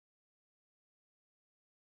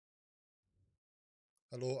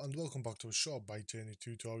Hello and welcome back to a short Byteania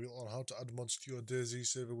tutorial on how to add mods to your DayZ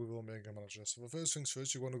server with OmegaManager. So first things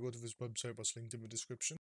first, you want to go to this website that's linked in the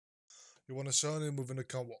description. You want to sign in with an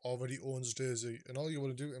account that already owns DayZ, and all you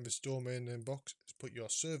want to do in this domain name box is put your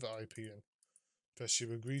server IP in. Press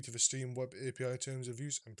you agree to the Steam Web API terms of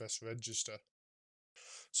use and press register.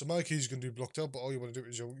 So my key is going to be blocked out, but all you want to do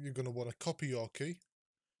is you're going to want to copy your key,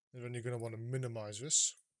 and then you're going to want to minimize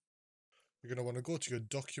this. You're going to want to go to your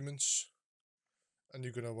documents, and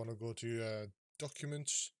you're going to want to go to your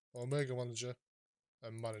documents, OmegaManager,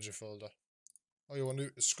 and manager folder. All you want to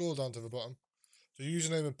do is scroll down to the bottom. The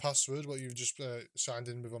username and password, what you've just signed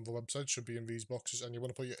in with on the website, should be in these boxes, and you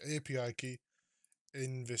want to put your API key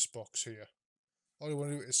in this box here. All you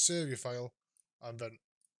want to do is save your file and then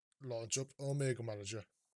launch up OmegaManager.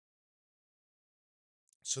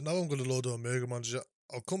 So now I'm going to load OmegaManager.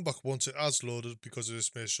 I'll come back once it has loaded because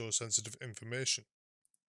this may show sensitive information.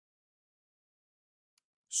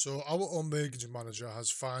 So our OmegaManager has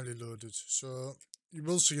finally loaded. So you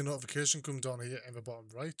will see a notification come down here in the bottom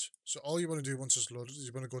right. So all you want to do once it's loaded is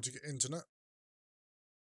you want to go to your internet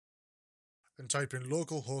and type in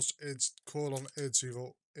localhost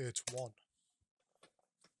 8081.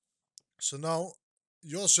 So now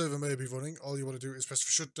your server may be running. All you want to do is press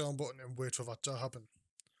the shutdown button and wait for that to happen.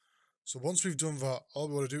 So once we've done that, all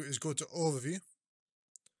we want to do is go to overview.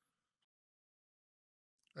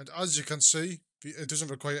 And as you can see, it doesn't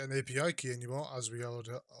require an API key anymore as we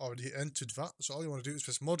already entered that. So all you want to do is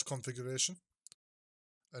press mod configuration.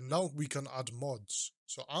 And now we can add mods.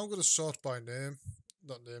 So I'm going to sort by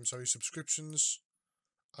subscriptions.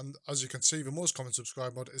 And as you can see, the most common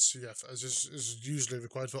subscribe mod is CF, as this is usually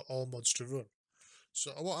required for all mods to run.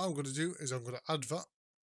 So what I'm going to do is I'm going to add that.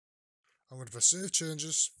 I'm going to press save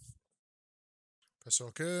changes. Press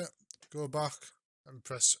OK. Go back and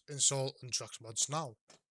press install untracked mods now.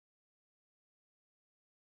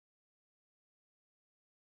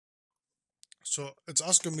 So it's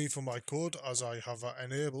asking me for my code as I have that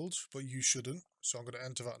enabled, but you shouldn't. So I'm going to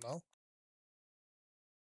enter that now.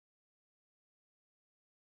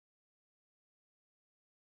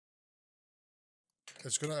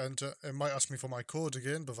 It's going to enter. It might ask me for my code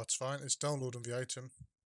again, but that's fine. It's downloading the item.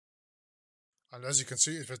 And as you can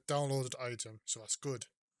see, it's a downloaded item, so that's good.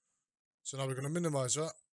 So now we're going to minimize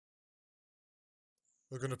that.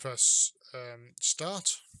 We're going to press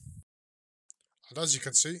start. And as you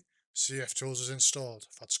can see, CF Tools is installed.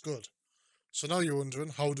 That's good. So now you're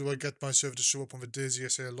wondering, how do I get my server to show up on the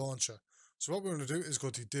DayZ launcher? So what we're going to do is go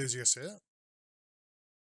to DayZ. You're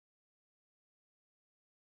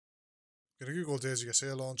going to Google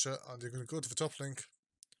DayZ launcher and you're going to go to the top link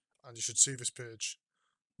and you should see this page.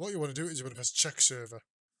 What you want to do is you want to press check server.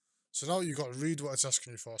 So now you've got to read what it's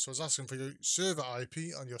asking you for. So it's asking for your server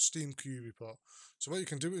IP and your Steam queue report. So what you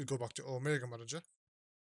can do is go back to OmegaManager.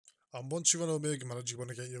 And once you're on OmegaManager, you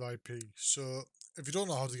want to get your IP. So if you don't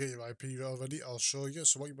know how to get your IP already, I'll show you.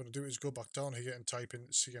 So what you want to do is go back down here and type in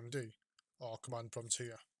CMD or command prompt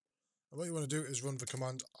here. And what you want to do is run the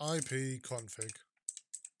command ipconfig.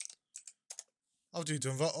 After you've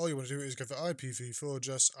done that, all you want to do is get the IPv4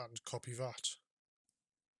 address and copy that.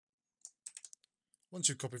 Once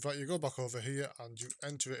you copy that, you go back over here and you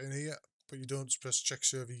enter it in here, but you don't press check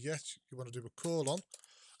server yet. You want to do a colon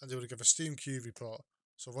and you want to give a Steam queue report.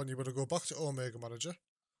 So when you want to go back to OmegaManager,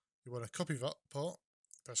 you want to copy that port,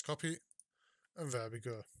 press copy, and there we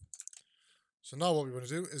go. So now what we want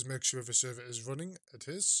to do is make sure the server is running. It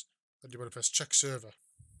is. And you want to press check server.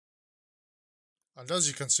 And as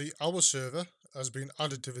you can see, our server has been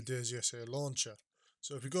added to the DayZ launcher.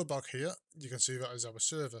 So if we go back here, you can see that is our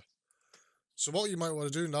server. So what you might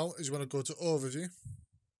want to do now is you want to go to overview.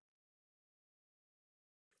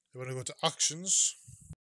 You want to go to actions.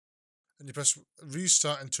 And you press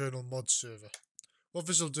restart internal mod server. What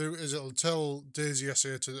this will do is it'll tell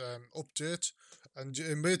DayZ to update. And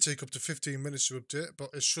it may take up to 15 minutes to update,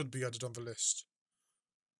 but it should be added on the list.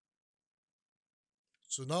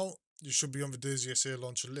 So now you should be on the DayZ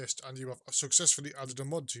launcher list and you have successfully added a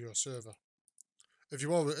mod to your server. If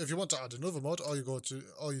you want to add another mod, all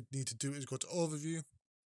you need to do is go to overview,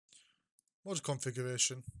 mod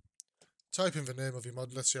configuration, type in the name of your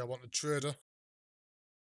mod. Let's say I want a trader.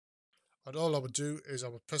 And all I would do is I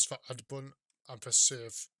would press that add button and press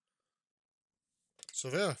save.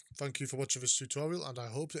 So there, thank you for watching this tutorial and I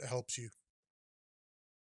hope it helps you.